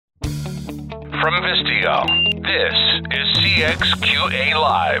From Vistio, this is CXQA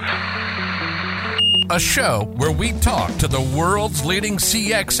Live. A show where we talk to the world's leading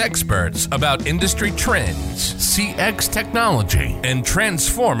CX experts about industry trends, CX technology, and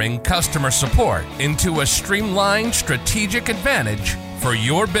transforming customer support into a streamlined strategic advantage for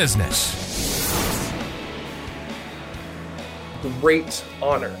your business. Great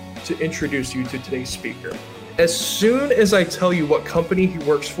honor to introduce you to today's speaker. As soon as I tell you what company he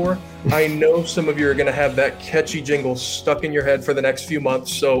works for, I know some of you are going to have that catchy jingle stuck in your head for the next few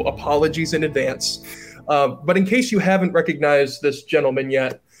months, so apologies in advance. But in case you haven't recognized this gentleman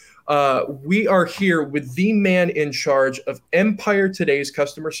yet, we are here with the man in charge of Empire Today's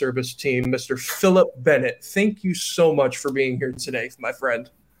customer service team, Mr. Philip Bennett. Thank you so much for being here today, my friend.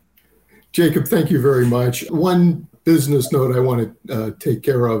 Jacob, thank you very much. One business note I want to take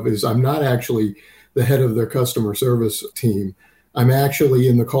care of is I'm not actually the head of their customer service team. I'm actually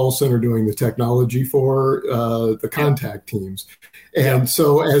in the call center doing the technology for the contact teams. And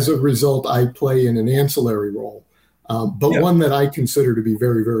so as a result, I play in an ancillary role, but one that I consider to be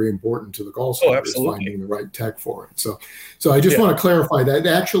very, very important to the call center is finding the right tech for it. So I just want to clarify that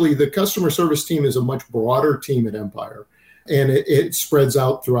actually the customer service team is a much broader team at Empire. And it spreads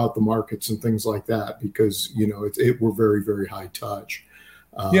out throughout the markets and things like that because, we're very, very high touch.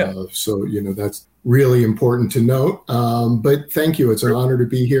 So, that's really important to note. But thank you. It's an honor to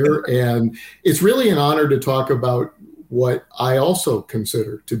be here. And it's really an honor to talk about what I also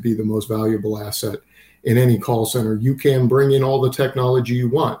consider to be the most valuable asset in any call center. You can bring in all the technology you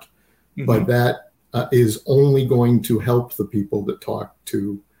want, but that is only going to help the people that talk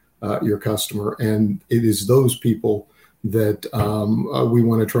to your customer. And it is those people that we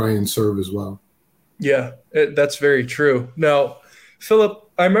want to try and serve as well. Yeah, that's very true. Now, Philip,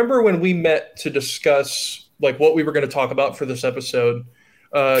 I remember when we met to discuss what we were going to talk about for this episode,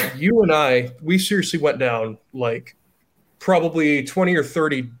 you and we seriously went down probably 20 or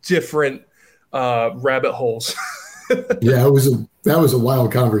 30 different rabbit holes. Yeah, that was a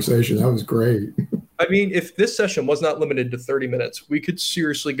wild conversation. That was great. I mean, if this session was not limited to 30 minutes, we could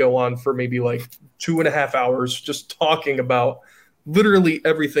seriously go on for maybe 2.5 hours just talking about literally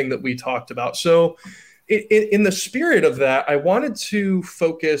everything that we talked about. So in the spirit of that, I wanted to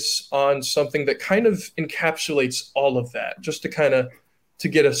focus on something that kind of encapsulates all of that, just to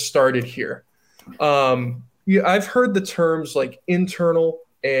get us started here. I've heard the terms like internal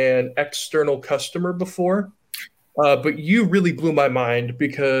and external customer before, but you really blew my mind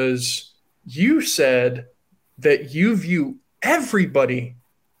because you said that you view everybody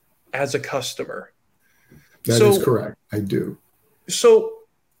as a customer. That is correct. I do. So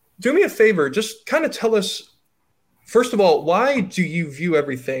do me a favor, just kind of tell us, first of all, why do you view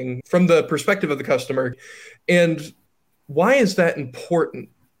everything from the perspective of the customer? And why is that important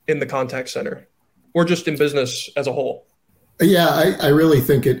in the contact center or just in business as a whole? Yeah, I really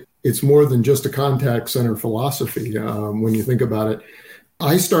think it's more than just a contact center philosophy when you think about it.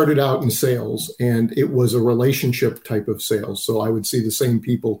 I started out in sales, and it was a relationship type of sales. So I would see the same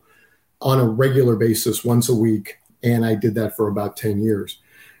people on a regular basis once a week, and I did that for about 10 years.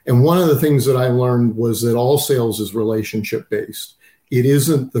 And one of the things that I learned was that all sales is relationship-based. It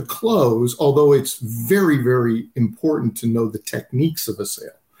isn't the close, although it's very, very important to know the techniques of a sale.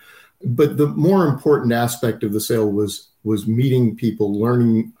 But the more important aspect of the sale was meeting people,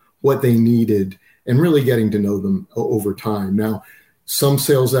 learning what they needed, and really getting to know them over time. Now, some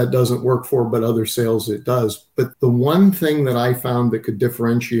sales that doesn't work for, but other sales it does. But the one thing that I found that could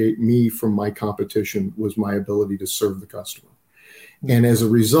differentiate me from my competition was my ability to serve the customer. And as a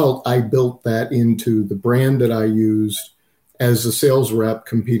result, I built that into the brand that I used as a sales rep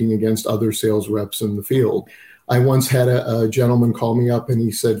competing against other sales reps in the field. I once had a gentleman call me up and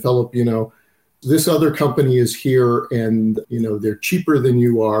he said, Philip, this other company is here and, they're cheaper than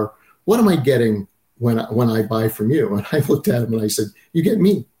you are. What am I getting when I buy from you? And I looked at him and I said, you get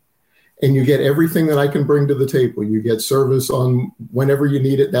me. And you get everything that I can bring to the table. You get service on whenever you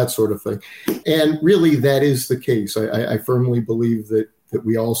need it, that sort of thing. And really, that is the case. I firmly believe that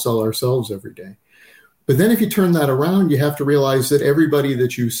we all sell ourselves every day. But then if you turn that around, you have to realize that everybody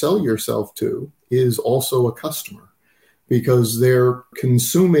that you sell yourself to is also a customer because they're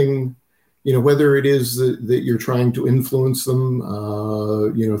consuming, whether it is that you're trying to influence them,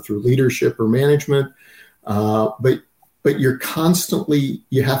 through leadership or management, but you're constantly,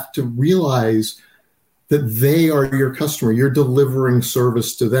 you have to realize that they are your customer. You're delivering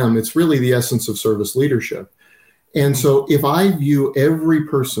service to them. It's really the essence of service leadership. And so if I view every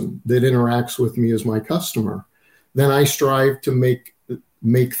person that interacts with me as my customer, then I strive to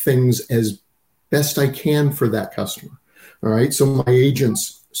make things as best I can for that customer. All right. So my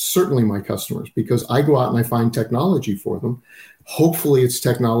agents certainly my customers, because I go out and I find technology for them. Hopefully it's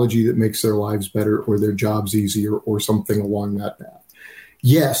technology that makes their lives better or their jobs easier or something along that path.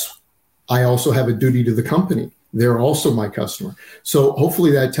 Yes, I also have a duty to the company. They're also my customer. So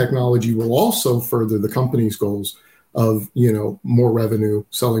hopefully that technology will also further the company's goals of, more revenue,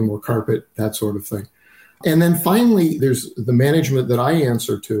 selling more carpet, that sort of thing. And then finally, there's the management that I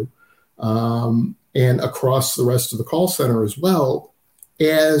answer to, and across the rest of the call center as well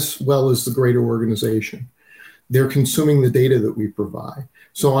as the greater organization. They're consuming the data that we provide.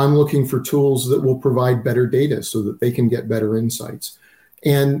 So I'm looking for tools that will provide better data so that they can get better insights.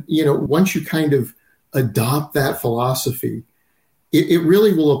 And, once you kind of adopt that philosophy, it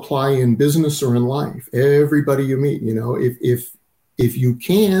really will apply in business or in life. Everybody you meet, if you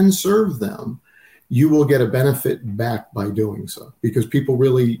can serve them, you will get a benefit back by doing so, because people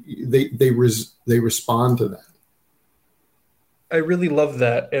really, they respond to that. I really love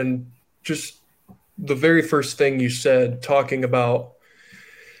that. And just the very first thing you said, talking about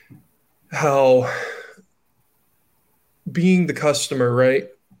how being the customer, right?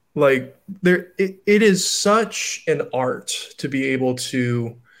 Like it is such an art to be able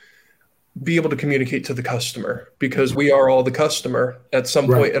to communicate to the customer, because we are all the customer at some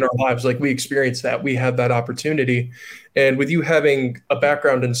point in our lives. Like we experience that, we have that opportunity. And with you having a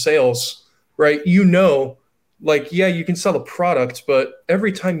background in sales, right? Like, yeah, you can sell a product, but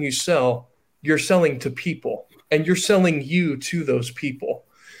every time you sell, you're selling to people and you're selling you to those people.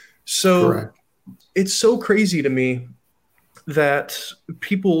 So It's so crazy to me that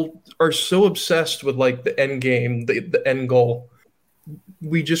people are so obsessed with like the end game, the end goal.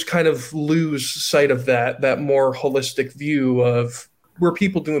 We just kind of lose sight of that more holistic view of we're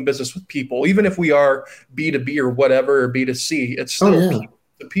people doing business with people. Even if we are B2B or whatever, or B2C, it's still people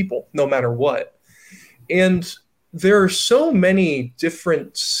to people, no matter what. And there are so many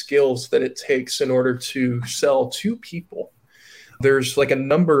different skills that it takes in order to sell to people. There's like a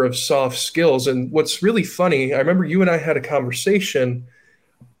number of soft skills. And what's really funny, I remember you and I had a conversation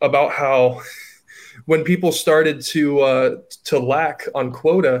about how when people started to lack on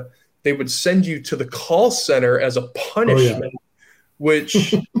quota, they would send you to the call center as a punishment,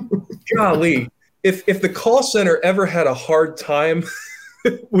 which, golly, if the call center ever had a hard time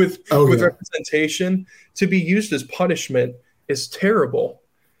with representation, to be used as punishment is terrible.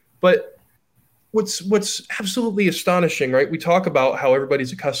 But what's absolutely astonishing, right? We talk about how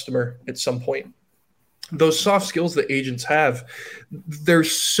everybody's a customer at some point. Those soft skills that agents have,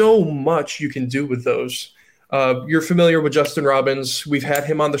 there's so much you can do with those. You're familiar with Justin Robbins. We've had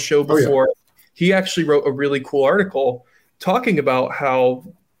him on the show before. He actually wrote a really cool article talking about how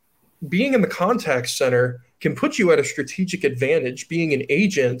being in the contact center can put you at a strategic advantage being an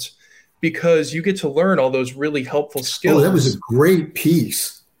agent, because you get to learn all those really helpful skills. Oh, that was a great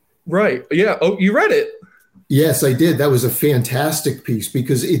piece. Right. Yeah. Oh, you read it? Yes, I did. That was a fantastic piece,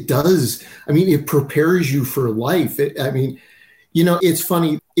 because it does. I mean, it prepares you for life. It's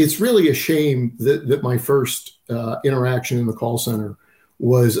funny. It's really a shame that my first interaction in the call center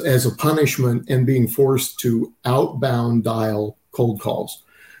was as a punishment and being forced to outbound dial cold calls,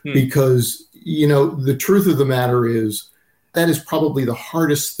 because, the truth of the matter is that is probably the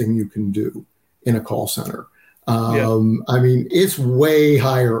hardest thing you can do in a call center. I mean, it's way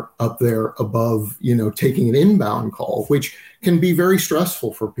higher up there above, taking an inbound call, which can be very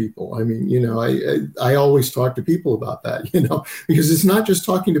stressful for people. I mean, I always talk to people about that, because it's not just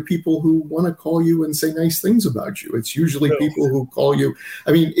talking to people who want to call you and say nice things about you. It's usually people who call you.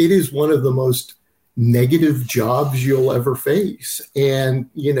 I mean, it is one of the most negative jobs you'll ever face. And,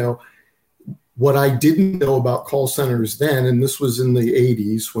 what I didn't know about call centers then, and this was in the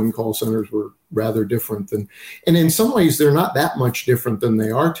 80s when call centers were rather different and in some ways they're not that much different than they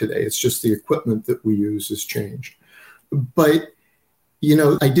are today. It's just the equipment that we use has changed. But,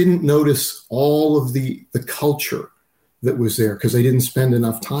 I didn't notice all of the culture that was there because I didn't spend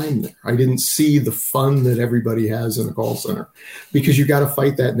enough time there. I didn't see the fun that everybody has in a call center, because you got to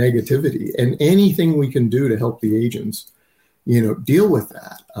fight that negativity, and anything we can do to help the agents deal with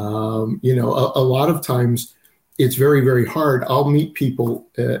that. A lot of times it's very, very hard. I'll meet people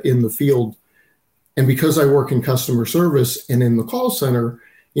in the field, and because I work in customer service and in the call center,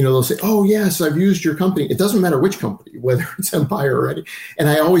 they'll say, "Oh yes, I've used your company." It doesn't matter which company, whether it's Empire or any. And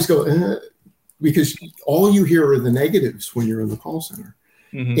I always go, because all you hear are the negatives when you're in the call center.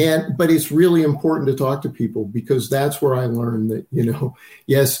 Mm-hmm. But it's really important to talk to people, because that's where I learned that,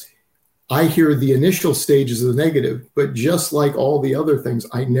 yes, I hear the initial stages of the negative, but just like all the other things,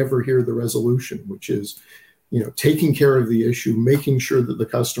 I never hear the resolution, which is, taking care of the issue, making sure that the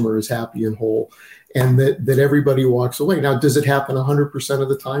customer is happy and whole, and that everybody walks away. Now, does it happen 100% of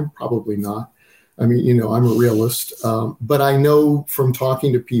the time? Probably not. I mean, I'm a realist, but I know from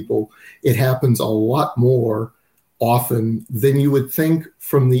talking to people, it happens a lot more often than you would think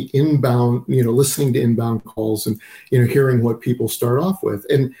from the inbound, listening to inbound calls and, hearing what people start off with.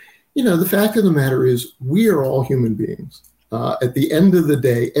 And, the fact of the matter is we are all human beings. At the end of the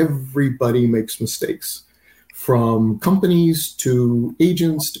day, everybody makes mistakes, from companies to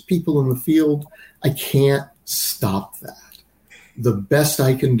agents to people in the field. I can't stop that. The best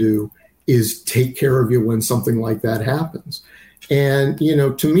I can do is take care of you when something like that happens. And,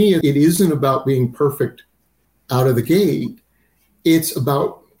 to me, it isn't about being perfect out of the gate. It's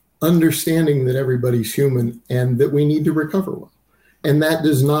about understanding that everybody's human and that we need to recover well. And that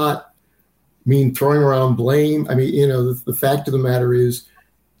does not mean throwing around blame. I mean, the fact of the matter is,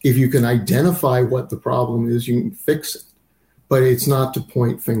 if you can identify what the problem is, you can fix it. But it's not to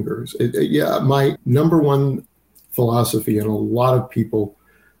point fingers. My number one philosophy, and a lot of people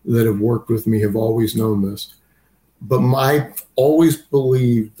that have worked with me have always known this, but I've always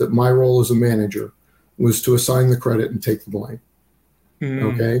believed that my role as a manager was to assign the credit and take the blame.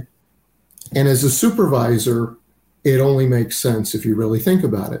 Okay. And as a supervisor, it only makes sense if you really think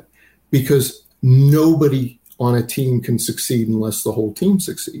about it, because nobody on a team can succeed unless the whole team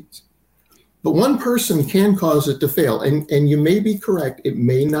succeeds. But one person can cause it to fail. And you may be correct. It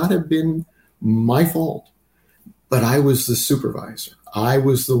may not have been my fault, but I was the supervisor. I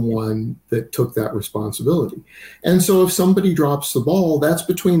was the one that took that responsibility. And so if somebody drops the ball, that's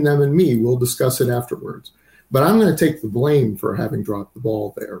between them and me. We'll discuss it afterwards. But I'm going to take the blame for having dropped the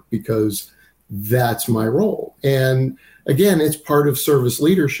ball there, because that's my role. And again, it's part of service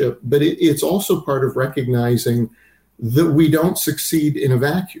leadership, but it's also part of recognizing that we don't succeed in a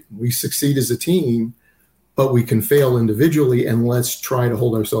vacuum. We succeed as a team, but we can fail individually, and let's try to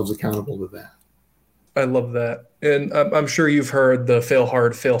hold ourselves accountable to that. I love that. And I'm sure you've heard the fail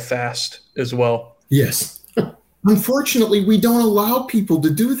hard, fail fast as well. Yes. Unfortunately, we don't allow people to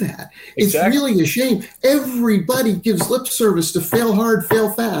do that. Exactly. It's really a shame. Everybody gives lip service to fail hard,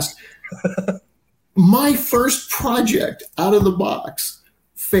 fail fast. My first project out of the box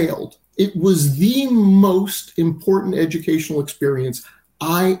failed. It was the most important educational experience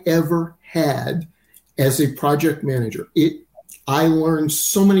I ever had as a project manager. I learned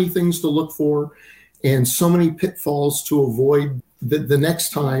so many things to look for and so many pitfalls to avoid. The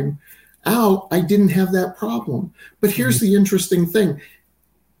next time out, I didn't have that problem. But here's the interesting thing.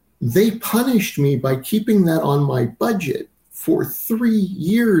 They punished me by keeping that on my budget for 3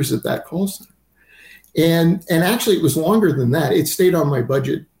 years at that call center. And actually, it was longer than that. It stayed on my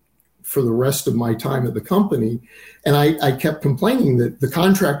budget for the rest of my time at the company. And I kept complaining that the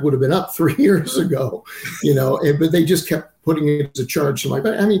contract would have been up 3 years ago, but they just kept putting it as a charge to my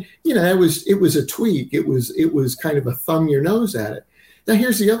budget. I mean, it was a tweak. It was kind of a thumb your nose at it. Now,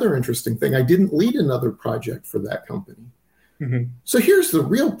 here's the other interesting thing. I didn't lead another project for that company. Mm-hmm. So here's the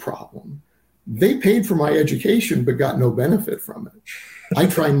real problem. They paid for my education, but got no benefit from it. I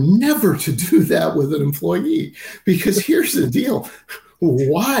try never to do that with an employee, because here's the deal.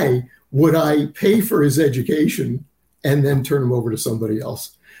 Why would I pay for his education and then turn him over to somebody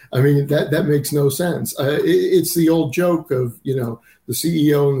else? I mean, that makes no sense. It's the old joke of, the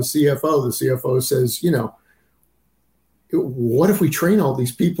CEO and the CFO. The CFO says, what if we train all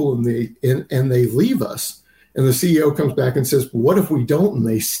these people and they leave us? And the CEO comes back and says, what if we don't and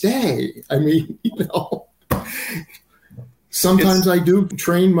they stay? I mean, sometimes I do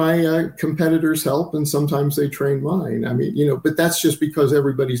train my competitors' help, and sometimes they train mine. I mean, but that's just because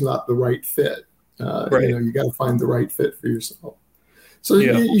everybody's not the right fit. Right. You got to find the right fit for yourself. So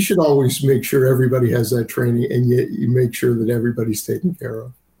you should always make sure everybody has that training, and yet you make sure that everybody's taken care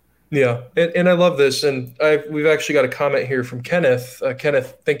of. Yeah, and I love this. And we've actually got a comment here from Kenneth.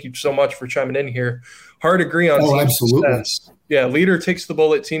 Kenneth, thank you so much for chiming in here. Hard agree on team absolutely. Success. Yeah, leader takes the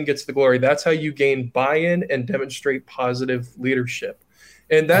bullet, team gets the glory. That's how you gain buy-in and demonstrate positive leadership.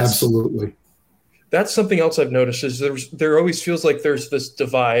 And absolutely. That's something else I've noticed is there always feels like there's this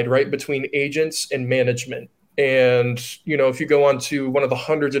divide, right, between agents and management. And, if you go onto one of the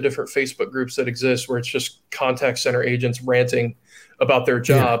hundreds of different Facebook groups that exist where it's just contact center agents ranting about their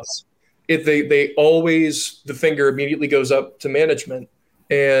jobs, they always, the finger immediately goes up to management.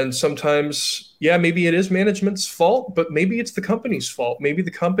 And sometimes, maybe it is management's fault, but maybe it's the company's fault. Maybe the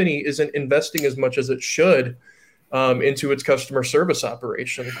company isn't investing as much as it should into its customer service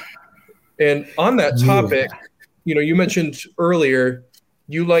operation. And on that topic, you mentioned earlier,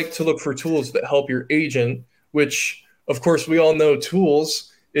 you like to look for tools that help your agent, which, of course, we all know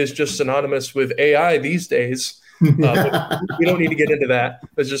tools is just synonymous with AI these days. But we don't need to get into that.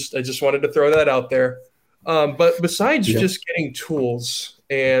 I just wanted to throw that out there. But besides just getting tools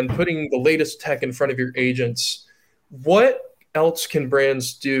and putting the latest tech in front of your agents, what else can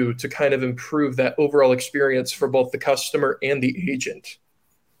brands do to kind of improve that overall experience for both the customer and the agent?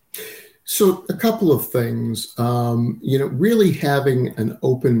 So a couple of things, really having an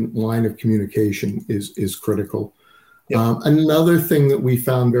open line of communication is critical. Yep. Another thing that we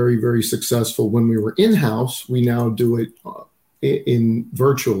found very, very successful when we were in-house, we now do it in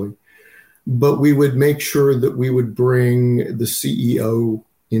virtually, but we would make sure that we would bring the CEO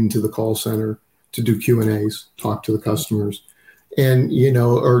into the call center to do Q&As, talk to the customers, and,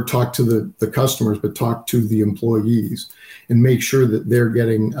 or talk to the customers, but talk to the employees and make sure that they're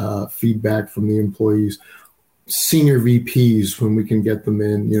getting feedback from the employees. Senior VPs, when we can get them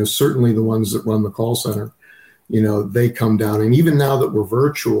in, certainly the ones that run the call center, they come down. And even now that we're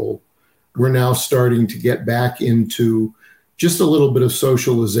virtual, we're now starting to get back into just a little bit of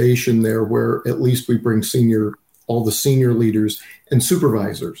socialization there, where at least we bring all the senior leaders and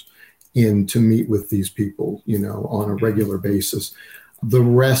supervisors in to meet with these people, on a regular basis. The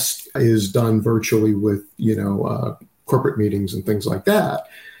rest is done virtually with, corporate meetings and things like that.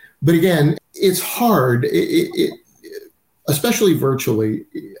 But again, it's hard, especially virtually.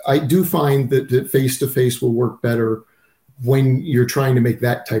 I do find that face-to-face will work better when you're trying to make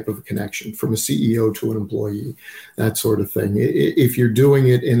that type of a connection from a CEO to an employee, that sort of thing. If you're doing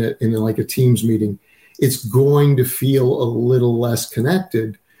it in like a Teams meeting, it's going to feel a little less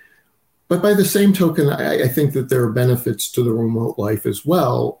connected. But by the same token, I think that there are benefits to the remote life as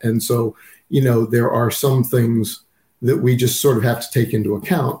well. And so, there are some things that we just sort of have to take into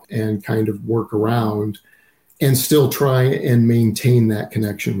account and kind of work around and still try and maintain that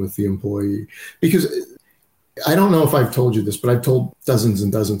connection with the employee. Because I don't know if I've told you this, but I've told dozens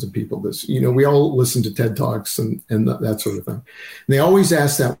and dozens of people this. We all listen to TED Talks and that sort of thing. And they always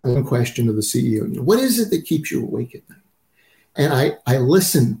ask that one question of the CEO, what is it that keeps you awake at night? And I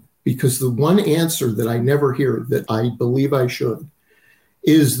listen, because the one answer that I never hear that I believe I should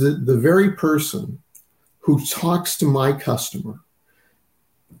is that the very person who talks to my customer,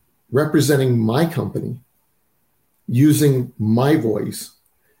 representing my company, using my voice,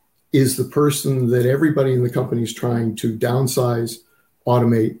 is the person that everybody in the company is trying to downsize,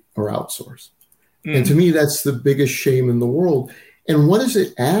 automate, or outsource. And to me, that's the biggest shame in the world. And what does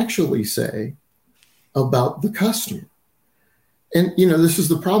it actually say about the customer? And, this is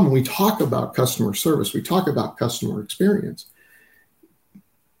the problem. We talk about customer service. We talk about customer experience.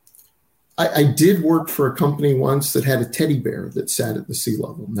 I did work for a company once that had a teddy bear that sat at the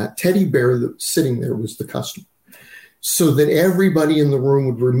C-level. And that teddy bear that was sitting there was the customer. So that everybody in the room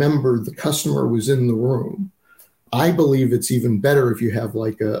would remember the customer was in the room. I believe it's even better if you have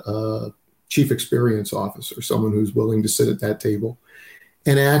like a chief experience officer, someone who's willing to sit at that table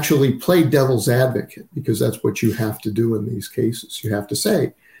and actually play devil's advocate, because that's what you have to do in these cases. You have to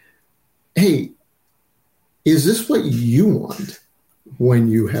say, hey, is this what you want when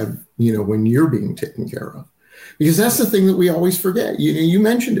you have, when you're being taken care of? Because that's the thing that we always forget. You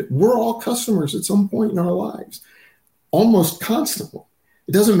mentioned it. We're all customers at some point in our lives, almost constantly.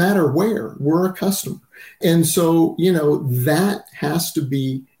 It doesn't matter where, we're a customer. And so, that has to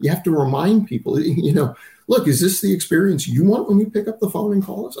be, you have to remind people, look, is this the experience you want when you pick up the phone and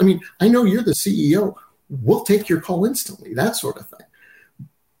call us? I mean, I know you're the CEO. We'll take your call instantly, that sort of thing.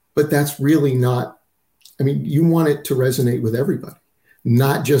 But that's really not, you want it to resonate with everybody,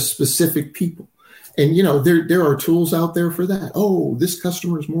 not just specific people. And, there are tools out there for that. Oh, this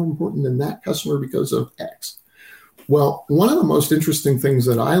customer is more important than that customer because of X. Well, one of the most interesting things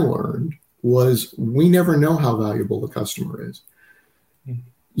that I learned was we never know how valuable the customer is.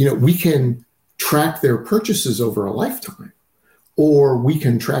 We can track their purchases over a lifetime, or we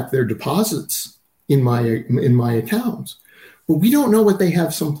can track their deposits in my accounts, but we don't know what they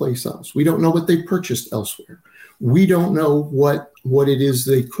have someplace else. We don't know what they purchased elsewhere. We don't know what it is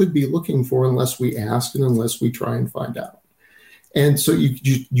they could be looking for unless we ask and unless we try and find out. And so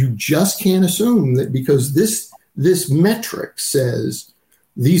you just can't assume that because this metric says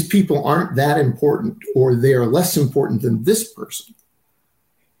these people aren't that important or they are less important than this person.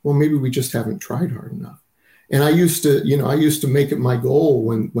 Well, maybe we just haven't tried hard enough. And I used to make it my goal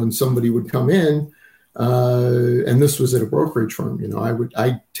when somebody would come in, and this was at a brokerage firm,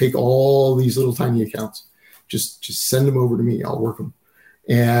 I'd take all these little tiny accounts, just send them over to me, I'll work them.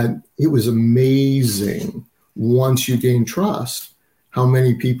 And it was amazing once you gain trust, how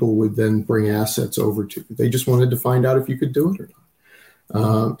many people would then bring assets over to you. They just wanted to find out if you could do it or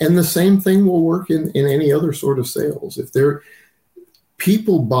not. And the same thing will work in any other sort of sales. If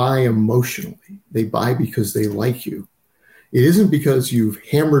people buy emotionally. They buy because they like you. It isn't because you've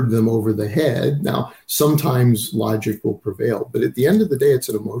hammered them over the head. Now, sometimes logic will prevail, but at the end of the day, it's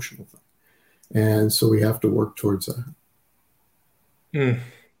an emotional thing. And so we have to work towards that.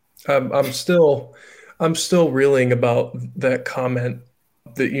 I'm still reeling about that comment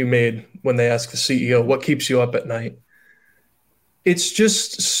that you made when they asked the CEO, what keeps you up at night? It's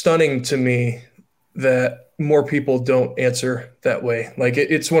just stunning to me that more people don't answer that way. Like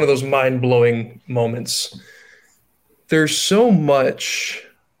it's one of those mind-blowing moments. There's so much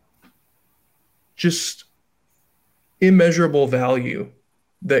just immeasurable value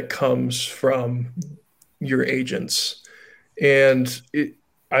that comes from your agents. And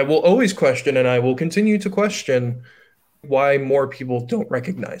I will always question, and I will continue to question, why more people don't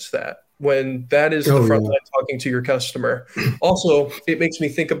recognize that when that is the front line talking to your customer. Also, it makes me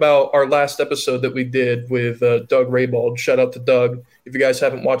think about our last episode that we did with Doug Raybald. Shout out to Doug. If you guys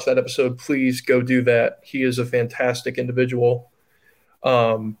haven't watched that episode, please go do that. He is a fantastic individual.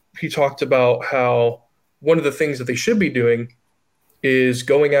 He talked about how one of the things that they should be doing is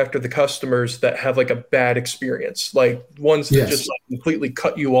going after the customers that have like a bad experience, like ones that just like completely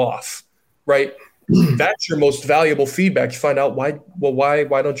cut you off, right? That's your most valuable feedback. You find out why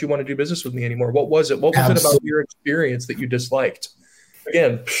don't you want to do business with me anymore? What was it? What was it about your experience that you disliked?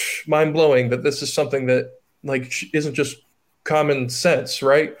 Again, mind blowing that this is something that like isn't just common sense,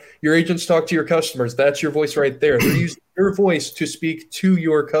 right? Your agents talk to your customers. That's your voice right there. They're using your voice to speak to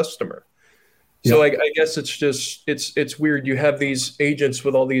your customer. So I guess it's just, it's weird. You have these agents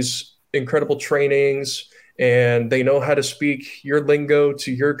with all these incredible trainings and they know how to speak your lingo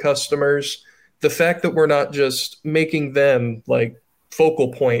to your customers. The fact that we're not just making them like focal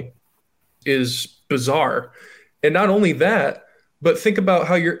point is bizarre. And not only that, but think about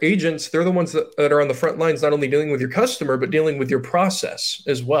how your agents, they're the ones that are on the front lines, not only dealing with your customer, but dealing with your process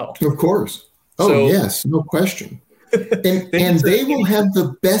as well. Of course. Oh, yes, no question. And they will have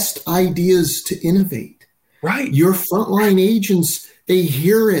the best ideas to innovate. Right. Your frontline agents, they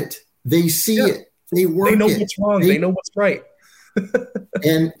hear it, they see it, they work it. They know what's wrong, they know what's right.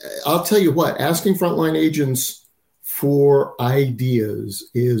 And I'll tell you what, asking frontline agents for ideas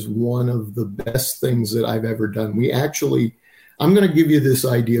is one of the best things that I've ever done. I'm going to give you this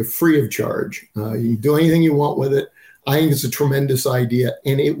idea free of charge. You can do anything you want with it. I think it's a tremendous idea.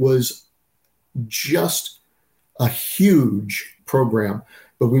 And it was just a huge program.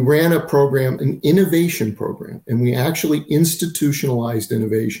 But we ran a program, an innovation program, and we actually institutionalized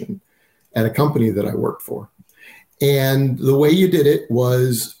innovation at a company that I worked for. And the way you did it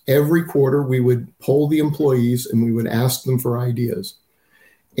was every quarter we would poll the employees and we would ask them for ideas.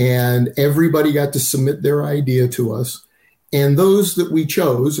 And everybody got to submit their idea to us. And those that we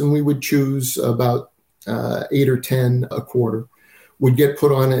chose, and we would choose about 8 or 10 a quarter, would get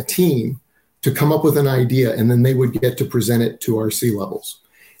put on a team to come up with an idea, and then they would get to present it to our C-levels.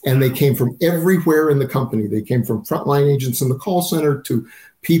 And they came from everywhere in the company. They came from frontline agents in the call center to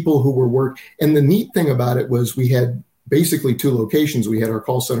people who were work. And the neat thing about it was we had basically 2 locations. We had our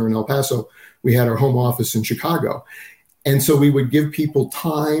call center in El Paso. We had our home office in Chicago. And so we would give people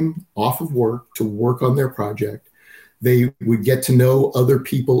time off of work to work on their project. They would get to know other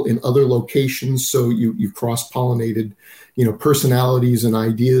people in other locations. So you cross-pollinated, personalities and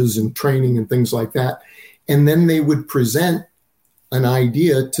ideas and training and things like that. And then they would present an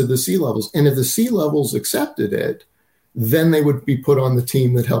idea to the C-levels. And if the C-levels accepted it, then they would be put on the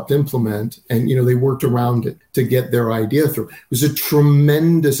team that helped implement. And, they worked around it to get their idea through. It was a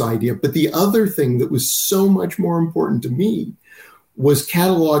tremendous idea. But the other thing that was so much more important to me was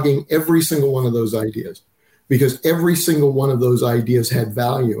cataloging every single one of those ideas, because every single one of those ideas had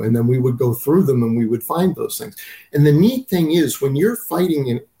value. And then we would go through them and we would find those things. And the neat thing is when you're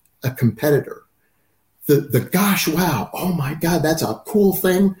fighting a competitor, the gosh, wow, oh my God, that's a cool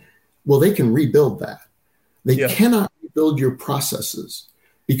thing. Well, they can rebuild that. They cannot rebuild your processes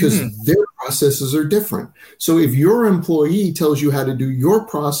because their processes are different. So if your employee tells you how to do your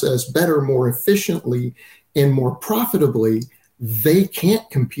process better, more efficiently, and more profitably, they can't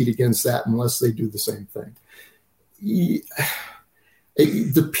compete against that unless they do the same thing.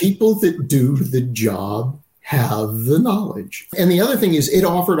 The people that do the job have the knowledge. And the other thing is it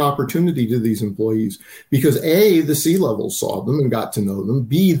offered opportunity to these employees because A, the C-levels saw them and got to know them.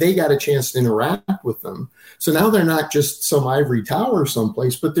 B, they got a chance to interact with them. So now they're not just some ivory tower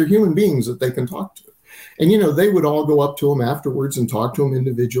someplace, but they're human beings that they can talk to. And, they would all go up to them afterwards and talk to them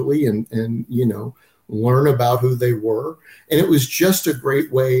individually and learn about who they were. And it was just a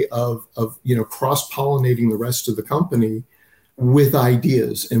great way of cross-pollinating the rest of the company with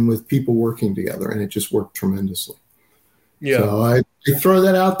ideas and with people working together. And it just worked tremendously. Yeah. So I throw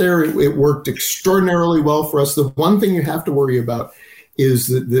that out there. It worked extraordinarily well for us. The one thing you have to worry about is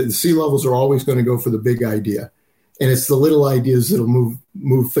that the C-levels are always going to go for the big idea. And it's the little ideas that'll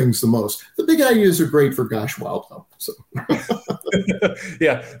move things the most. The big ideas are great for gosh, wow, though. So.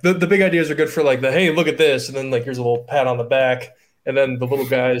 Yeah, the big ideas are good for like the, hey, look at this. And then like, here's a little pat on the back. And then the little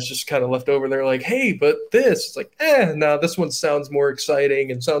guy is just kind of left over. They're like, hey, but this. It's like, no, this one sounds more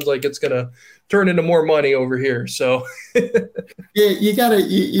exciting and sounds like it's going to turn into more money over here. So yeah, you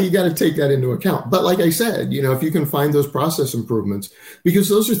gotta take that into account. But like I said, if you can find those process improvements, because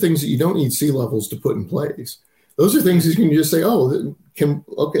those are things that you don't need C-levels to put in place. Those are things that you can just say,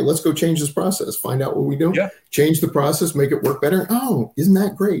 okay, let's go change this process, find out what we do, change the process, make it work better. Oh, isn't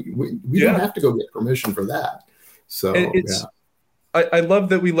that great? We don't have to go get permission for that. So I love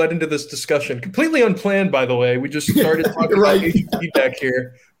that we led into this discussion completely unplanned, by the way. We just started talking about feedback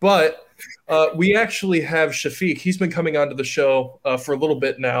here, but we actually have Shafiq. He's been coming onto the show for a little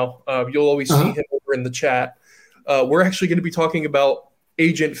bit now. You'll always see him over in the chat. We're actually going to be talking about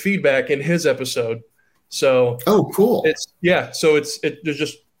agent feedback in his episode. So, cool. So it's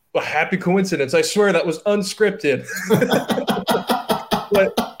just a happy coincidence. I swear that was unscripted.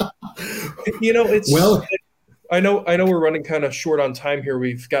 But I know we're running kind of short on time here.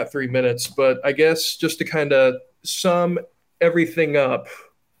 We've got 3 minutes, but I guess just to kind of sum everything up,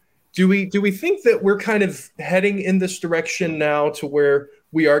 do we think that we're kind of heading in this direction now to where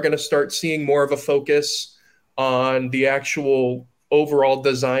we are going to start seeing more of a focus on the actual overall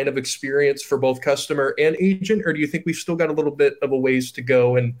design of experience for both customer and agent, or do you think we've still got a little bit of a ways to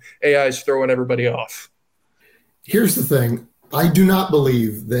go and AI is throwing everybody off? Here's the thing. I do not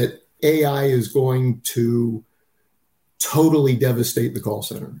believe that AI is going to totally devastate the call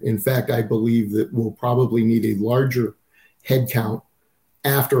center. In fact, I believe that we'll probably need a larger headcount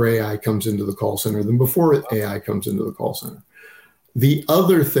after AI comes into the call center than before AI comes into the call center. The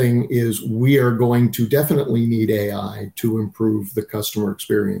other thing is we are going to definitely need AI to improve the customer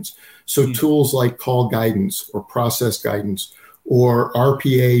experience. So tools like call guidance or process guidance or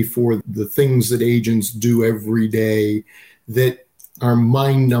RPA for the things that agents do every day that are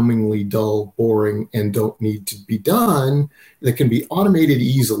mind-numbingly dull, boring, and don't need to be done, that can be automated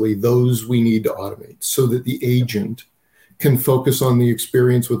easily, those we need to automate so that the agent can focus on the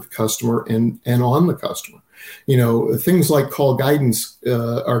experience with the customer and on the customer. Things like call guidance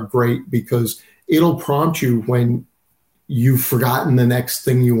are great because it'll prompt you when you've forgotten the next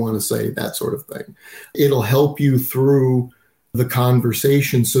thing you want to say, that sort of thing. It'll help you through the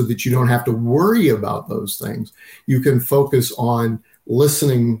conversation so that you don't have to worry about those things. You can focus on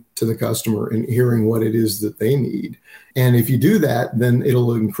listening to the customer and hearing what it is that they need. And if you do that, then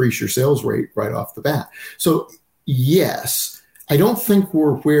it'll increase your sales rate right off the bat. So yes, I don't think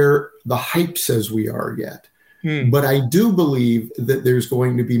we're where the hype says we are yet. But I do believe that there's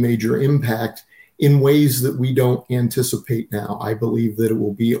going to be major impact in ways that we don't anticipate now. I believe that it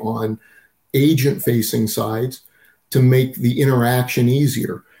will be on agent-facing sides to make the interaction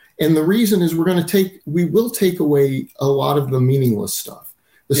easier. And the reason is we will take away a lot of the meaningless stuff,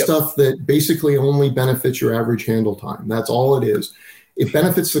 the stuff that basically only benefits your average handle time. That's all it is. It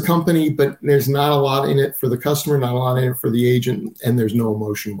benefits the company, but there's not a lot in it for the customer, not a lot in it for the agent, and there's no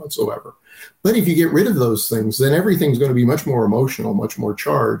emotion whatsoever. But if you get rid of those things, then everything's going to be much more emotional, much more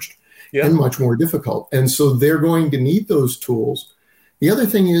charged, and much more difficult. And so they're going to need those tools. The other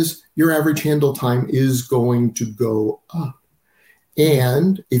thing is your average handle time is going to go up.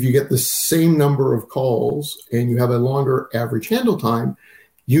 And if you get the same number of calls and you have a longer average handle time,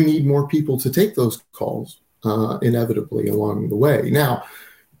 you need more people to take those calls inevitably along the way. Now,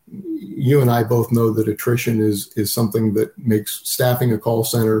 you and I both know that attrition is something that makes staffing a call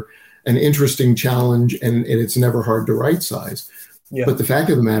center an interesting challenge, and it's never hard to right size. But the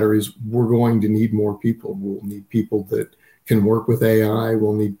fact of the matter is we're going to need more people. We'll need people that can work with AI.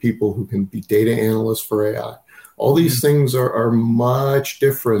 We'll need people who can be data analysts for AI. All these things are much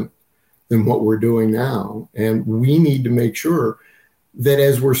different than what we're doing now. And we need to make sure that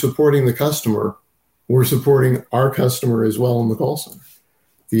as we're supporting the customer, we're supporting our customer as well in the call center,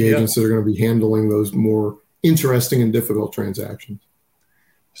 the agents that are going to be handling those more interesting and difficult transactions.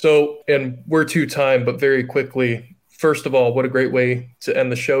 So, and we're to time, but very quickly, first of all, what a great way to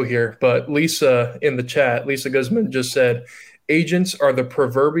end the show here. But Lisa in the chat, Lisa Guzman just said, agents are the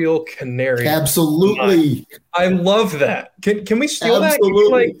proverbial canary. Absolutely. I love that. Can we steal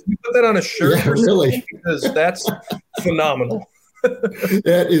Absolutely. that? Can we put that on a shirt? Yeah, really. Because that's phenomenal.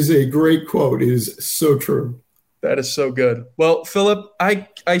 That is a great quote. It is so true. That is so good. Well, Philip, I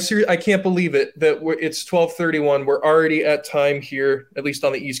can't believe it that it's 12:31. We're already at time here, at least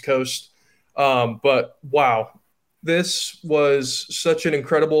on the East Coast. But wow, This was such an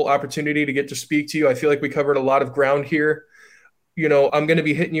incredible opportunity to get to speak to you. I feel like we covered a lot of ground here. You know, I'm going to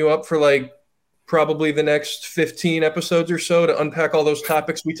be hitting you up for like probably the next 15 episodes or so to unpack all those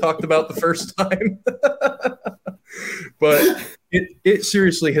topics we talked about the first time. But it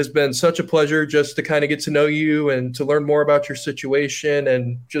seriously has been such a pleasure just to kind of get to know you and to learn more about your situation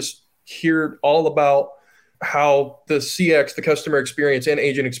and just hear all about how the CX, the customer experience and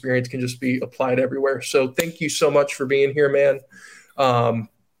agent experience can just be applied everywhere. So thank you so much for being here, man.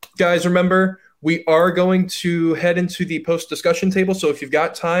 Guys, remember, we are going to head into the post-discussion table. So if you've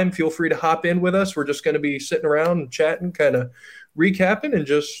got time, feel free to hop in with us. We're just going to be sitting around and chatting, kind of recapping and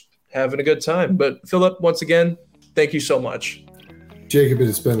just having a good time. But Philip, once again, thank you so much. Jacob,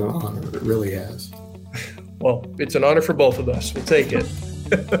 it's been an honor. It really has. Well, it's an honor for both of us. We'll take it.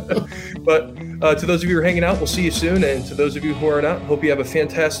 But to those of you who are hanging out, we'll see you soon. And to those of you who are not, hope you have a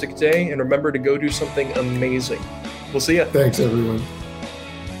fantastic day. And remember to go do something amazing. We'll see you. Thanks, everyone.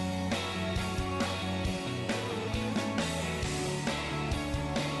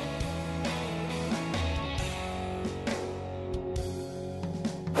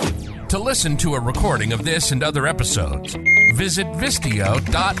 To listen to a recording of this and other episodes, visit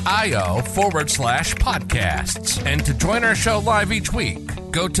Vistio.io/podcasts. And to join our show live each week,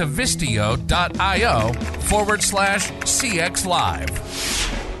 go to Vistio.io/CX Live.